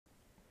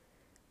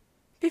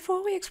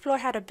Before we explore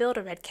how to build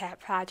a REDCap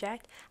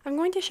project, I'm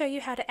going to show you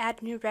how to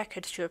add new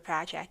records to a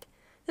project.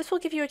 This will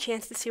give you a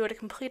chance to see what a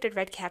completed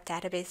REDCap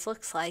database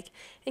looks like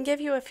and give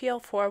you a feel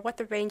for what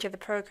the range of the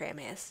program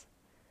is.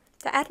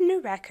 To add a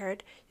new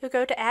record, you'll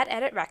go to Add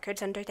Edit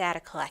Records under Data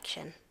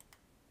Collection.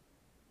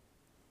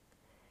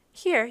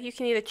 Here, you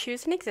can either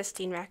choose an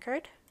existing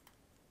record,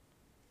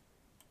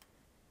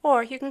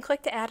 or you can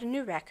click to add a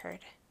new record.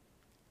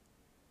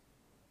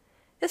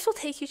 This will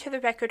take you to the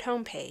record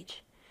homepage.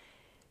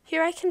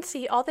 Here I can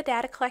see all the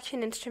data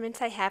collection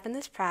instruments I have in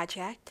this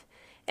project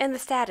and the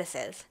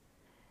statuses.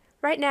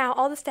 Right now,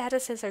 all the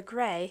statuses are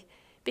gray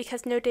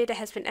because no data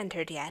has been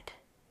entered yet.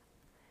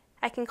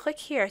 I can click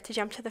here to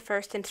jump to the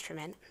first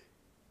instrument.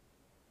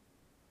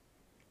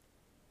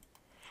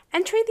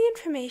 Entering the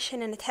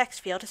information in the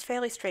text field is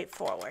fairly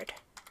straightforward.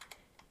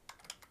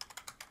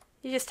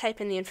 You just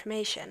type in the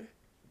information.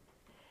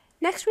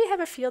 Next, we have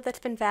a field that's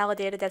been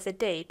validated as a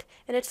date,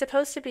 and it's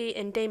supposed to be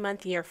in day,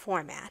 month, year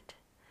format.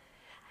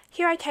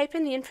 Here I type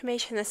in the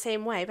information the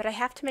same way, but I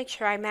have to make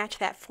sure I match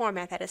that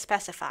format that is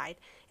specified.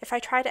 If I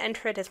try to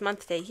enter it as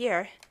month, day,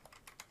 year,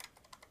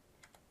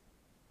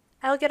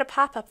 I will get a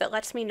pop-up that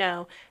lets me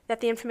know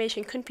that the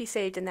information couldn't be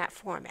saved in that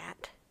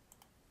format.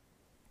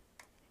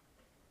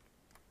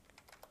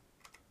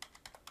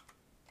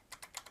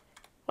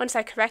 Once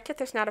I correct it,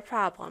 there's not a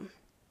problem.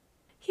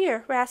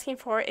 Here, we're asking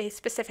for a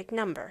specific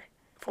number.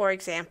 For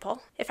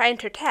example, if I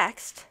enter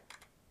text,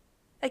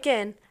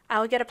 again, I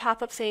will get a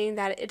pop-up saying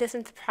that it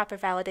isn't the proper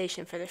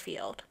validation for the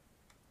field.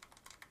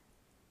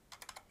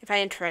 If I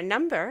enter a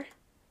number,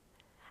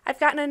 I've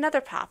gotten another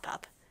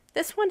pop-up.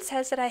 This one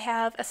says that I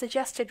have a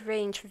suggested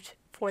range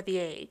for the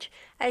age.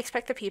 I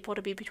expect the people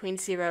to be between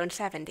 0 and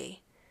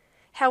 70.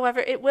 However,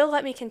 it will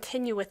let me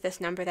continue with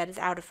this number that is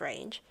out of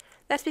range.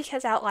 That's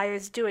because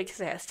outliers do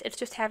exist. It's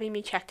just having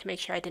me check to make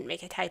sure I didn't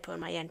make a typo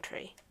in my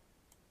entry.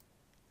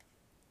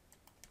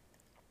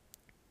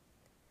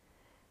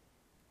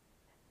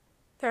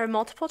 There are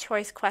multiple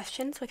choice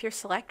questions with your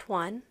select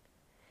one,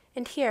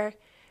 and here,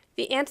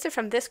 the answer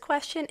from this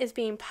question is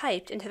being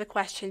piped into the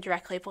question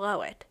directly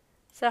below it.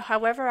 So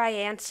however I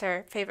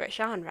answer favorite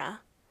genre,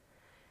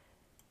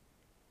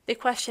 the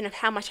question of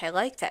how much I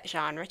like that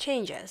genre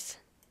changes.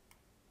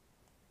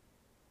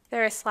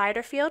 There are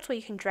slider fields where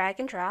you can drag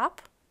and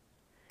drop.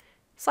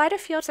 Slider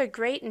fields are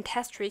great in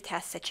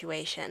test-retest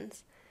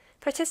situations.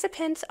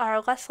 Participants are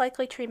less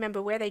likely to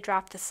remember where they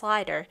dropped the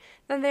slider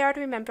than they are to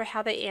remember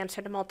how they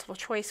answered a multiple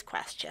choice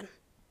question.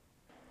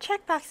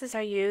 Checkboxes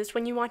are used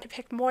when you want to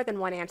pick more than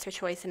one answer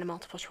choice in a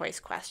multiple choice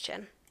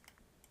question.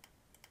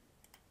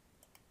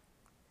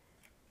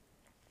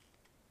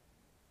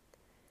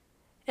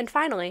 And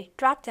finally,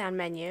 drop-down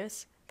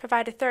menus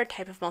provide a third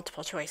type of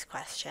multiple choice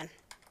question.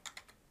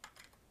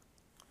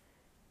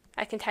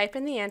 I can type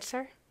in the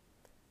answer,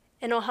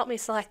 and it will help me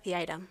select the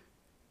item.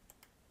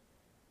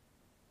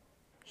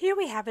 Here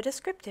we have a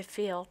descriptive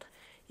field.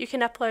 You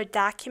can upload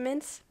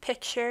documents,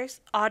 pictures,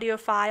 audio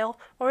file,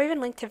 or even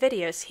link to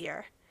videos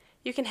here.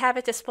 You can have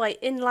it display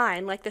in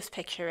line like this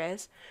picture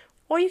is,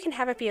 or you can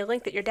have it be a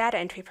link that your data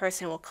entry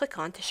person will click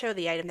on to show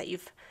the item that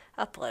you've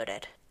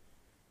uploaded.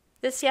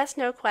 This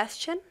yes/no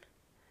question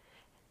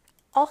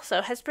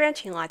also has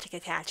branching logic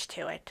attached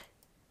to it.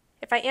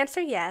 If I answer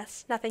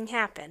yes, nothing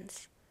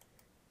happens.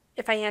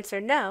 If I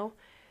answer no,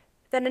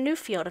 then a new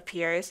field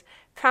appears,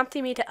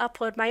 prompting me to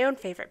upload my own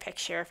favorite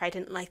picture if I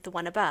didn't like the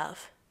one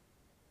above.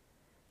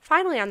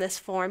 Finally, on this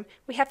form,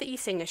 we have the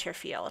e-signature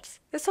fields.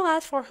 This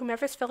allows for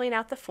whomever's filling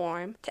out the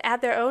form to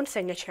add their own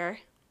signature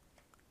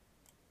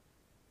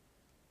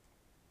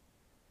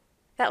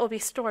that will be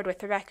stored with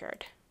the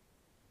record.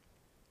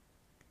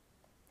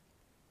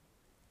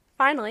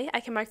 Finally,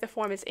 I can mark the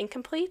form as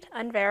incomplete,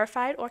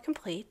 unverified, or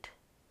complete.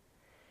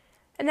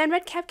 And then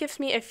REDCap gives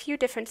me a few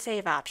different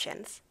save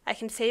options. I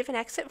can save and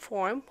exit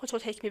form, which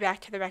will take me back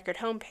to the record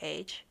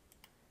homepage.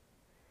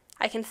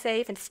 I can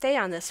save and stay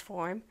on this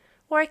form,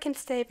 or I can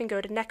save and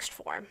go to next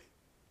form.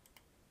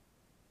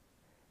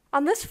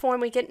 On this form,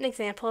 we get an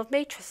example of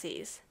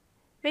matrices.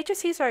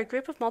 Matrices are a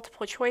group of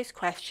multiple choice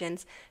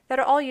questions that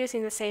are all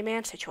using the same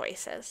answer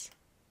choices.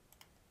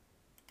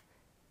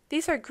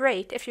 These are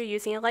great if you're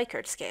using a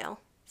likert scale,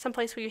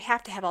 someplace where you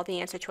have to have all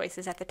the answer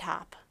choices at the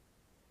top.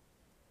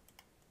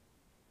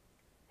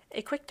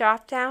 A quick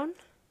drop-down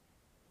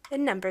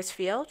in Numbers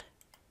field,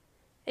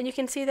 and you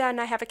can see that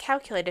I have a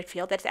calculated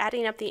field that's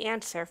adding up the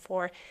answer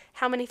for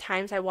how many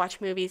times I watch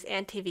movies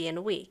and TV in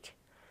a week.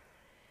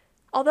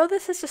 Although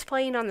this is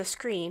displaying on the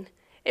screen,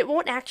 it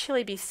won't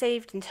actually be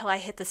saved until I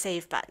hit the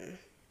Save button.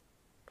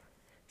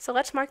 So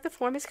let's mark the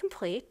form as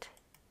complete,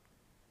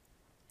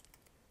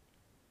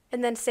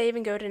 and then save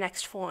and go to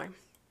next form.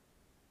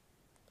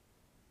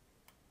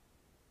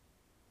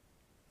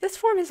 This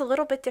form is a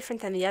little bit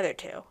different than the other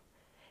two.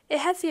 It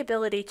has the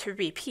ability to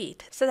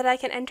repeat so that I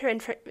can enter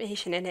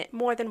information in it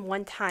more than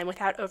one time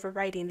without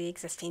overwriting the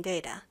existing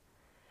data.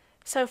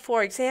 So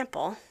for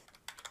example,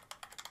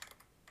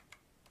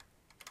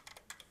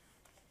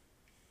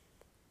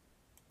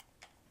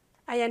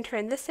 I enter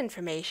in this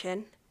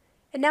information,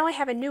 and now I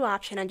have a new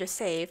option under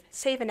Save,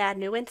 Save and Add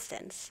New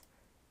Instance.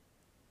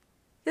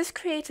 This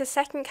creates a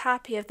second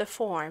copy of the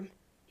form.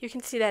 You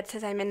can see that it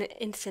says I'm in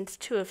instance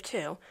 2 of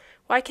 2,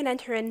 where I can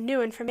enter in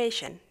new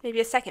information, maybe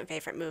a second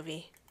favorite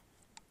movie.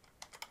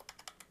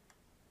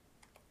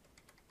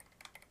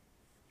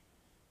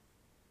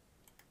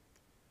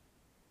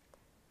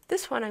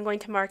 This one I'm going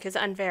to mark as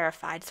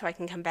unverified so I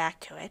can come back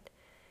to it.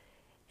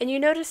 And you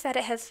notice that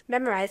it has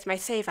memorized my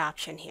save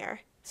option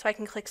here. So I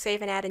can click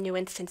Save and add a new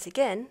instance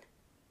again,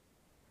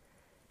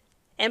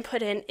 and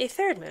put in a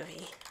third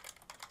movie.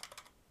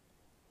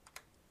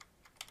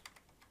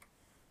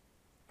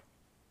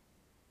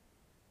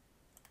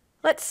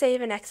 Let's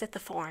save and exit the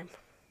form.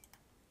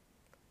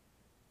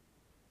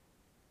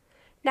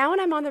 Now when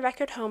I'm on the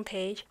record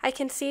homepage, I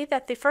can see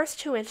that the first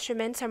two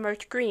instruments are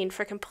marked green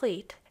for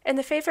complete, and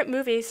the favorite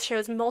movies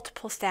shows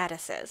multiple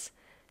statuses.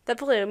 The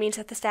blue means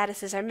that the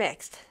statuses are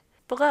mixed.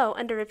 Below,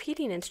 under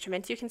repeating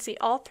instruments, you can see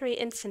all three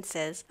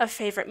instances of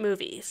favorite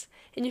movies,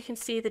 and you can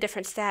see the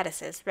different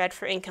statuses, red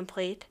for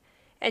incomplete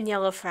and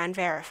yellow for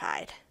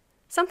unverified.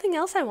 Something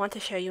else I want to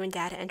show you in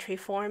data entry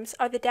forms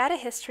are the data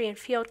history and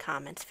field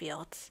comments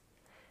fields.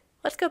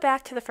 Let's go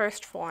back to the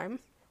first form.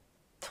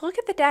 To look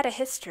at the data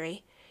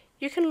history,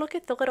 you can look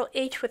at the little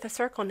H with a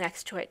circle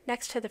next to it,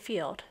 next to the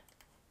field.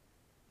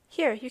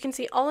 Here, you can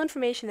see all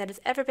information that has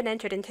ever been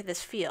entered into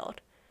this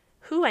field,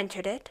 who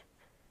entered it,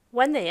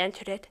 when they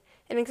entered it,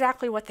 and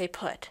exactly what they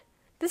put.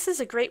 This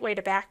is a great way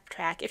to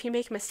backtrack if you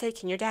make a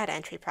mistake in your data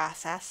entry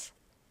process.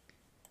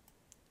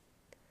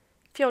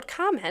 Field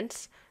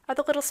comments are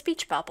the little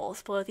speech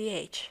bubbles below the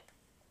H.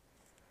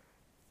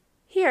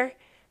 Here,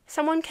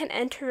 someone can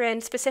enter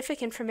in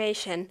specific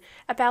information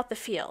about the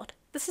field.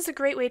 This is a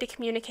great way to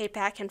communicate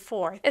back and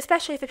forth,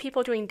 especially if the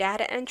people doing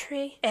data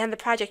entry and the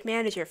project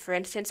manager, for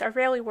instance, are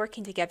rarely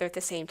working together at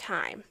the same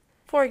time.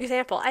 For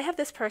example, I have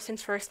this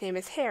person's first name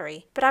as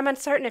Harry, but I'm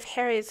uncertain if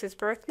Harry is his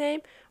birth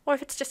name or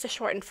if it's just a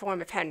shortened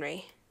form of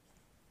Henry.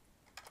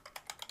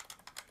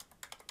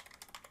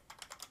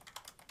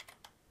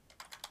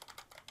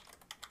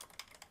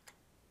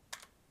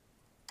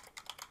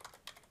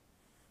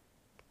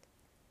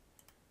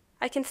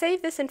 I can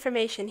save this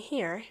information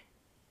here,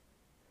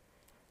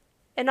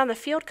 and on the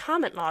field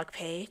comment log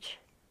page,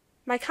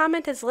 my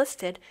comment is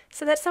listed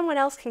so that someone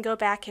else can go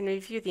back and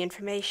review the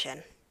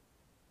information.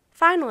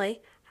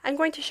 Finally, I'm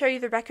going to show you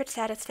the record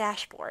status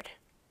dashboard.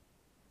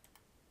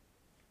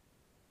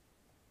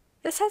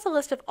 This has a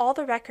list of all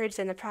the records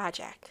in the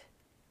project.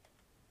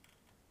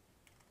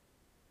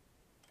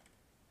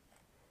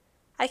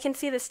 I can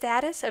see the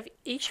status of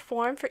each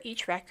form for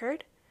each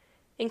record,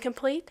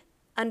 incomplete,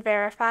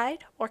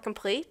 unverified, or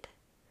complete.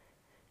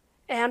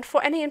 And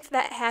for any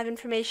that have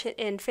information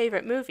in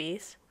favorite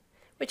movies,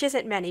 which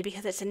isn't many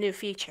because it's a new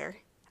feature,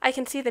 I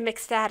can see the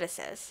mixed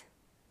statuses.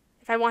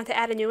 If I want to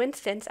add a new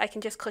instance, I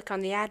can just click on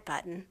the Add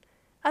button.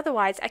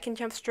 Otherwise, I can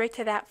jump straight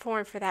to that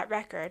form for that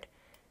record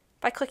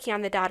by clicking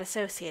on the dot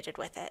associated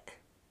with it.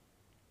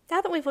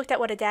 Now that we've looked at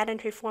what a data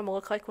entry form will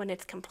look like when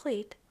it's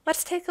complete,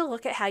 let's take a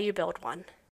look at how you build one.